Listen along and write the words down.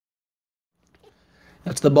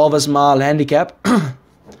That's the Bovis mile handicap.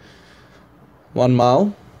 1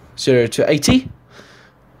 mile, 0 to 80.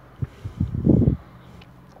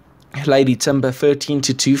 Lady Timber 13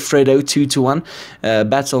 to 2, Fredo 2 to 1,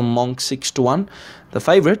 Battle Monk 6 to 1. The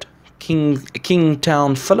favourite,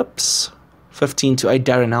 Kingtown Phillips 15 to 8,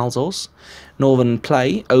 Darren Halsels. Northern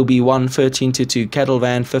Play, OB1 13 to 2, Cattle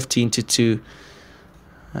Van 15 to 2.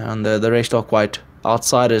 And the rest are quite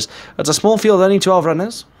outsiders. It's a small field, only 12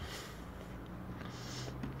 runners.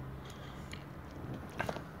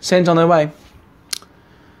 Sent on their way.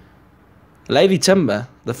 Lady Timber,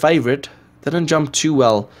 the favourite, didn't jump too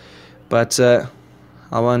well, but I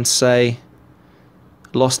won't say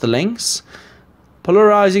lost the lengths.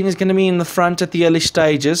 Polarizing is going to be in the front at the early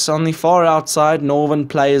stages. On the far outside, Northern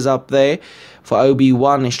Play is up there for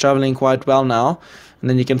OB1. He's travelling quite well now. And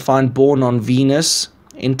then you can find Born on Venus,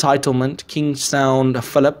 Entitlement, Kingstown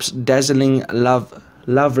Phillips, Dazzling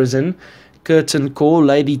Love Risen, Curtain Call,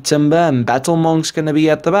 Lady Timber, and Battle Monk's going to be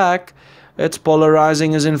at the back. It's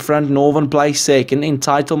Polarizing is in front, Northern Play second,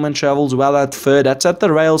 Entitlement travels well at third. That's at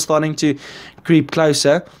the rail, starting to creep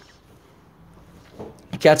closer.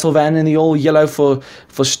 Cattle Van in the all yellow for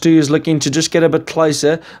Stu is looking to just get a bit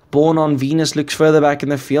closer. Born on Venus looks further back in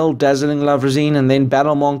the field. Dazzling Love Rosine, and then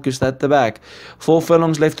Battle Monk is at the back. 4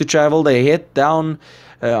 furlongs left to travel. They head down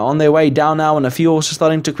on their way down now, and a few horses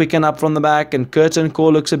starting to quicken up from the back. And Curtain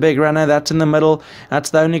Call looks a big runner. That's in the middle.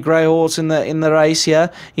 That's the only grey horse in the race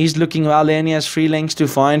here. He's looking well, and he has 3 lengths to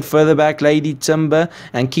find. Further back, Lady Timber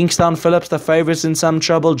and Kingstown Phillips, the favourites, in some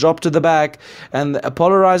trouble, drop to the back. And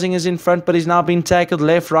Polarizing is in front, but he's now been tackled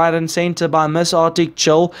left, right, and centre by Miss Arctic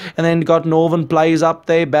Chill. And then got Northern Plays up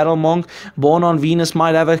there. Battle Monk, Born on Venus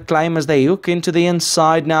might have a claim as they hook into the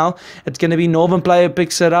inside now. It's going to be Northern Play who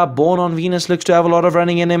picks it up. Born on Venus looks to have a lot of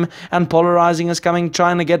running in him, and Polarizing is coming,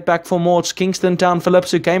 trying to get back for more. It's Kingston Town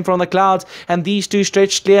Phillips who came from the clouds, and these two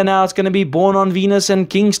stretched clear now. It's going to be Born on Venus and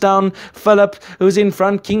Kingstown Phillips who's in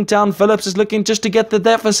front. Kingstown Phillips is looking just to get the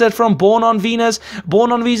deficit from Born on Venus.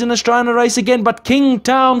 Born on Venus is trying to race again, but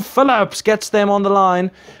Kingstown Phillips gets them on the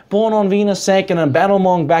line. Born on Venus second, and Battle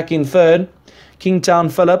Monk back in third. Kingstown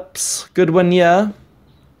Phillips, good win here.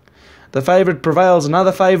 The favourite prevails,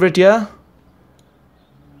 another favourite here.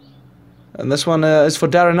 And this one is for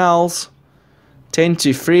Darren Owls. 10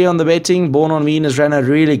 to 3 on the betting. Born on Venus ran a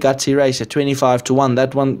really gutsy race at 25 to 1.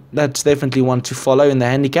 That's definitely one to follow in the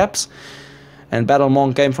handicaps. And Battle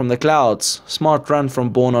Monk came from the clouds. Smart run from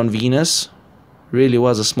Born on Venus. Really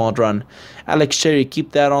was a smart run. Alex Cherry,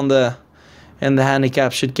 keep that on the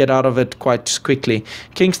handicap, should get out of it quite quickly.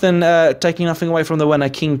 Kingston taking nothing away from the winner,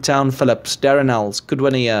 Kingstown Phillips. Darren Owls, good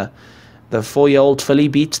winner here. The 4-year-old filly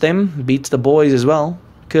beats them, beats the boys as well.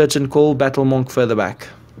 Curtain Call, Battle Monk further back.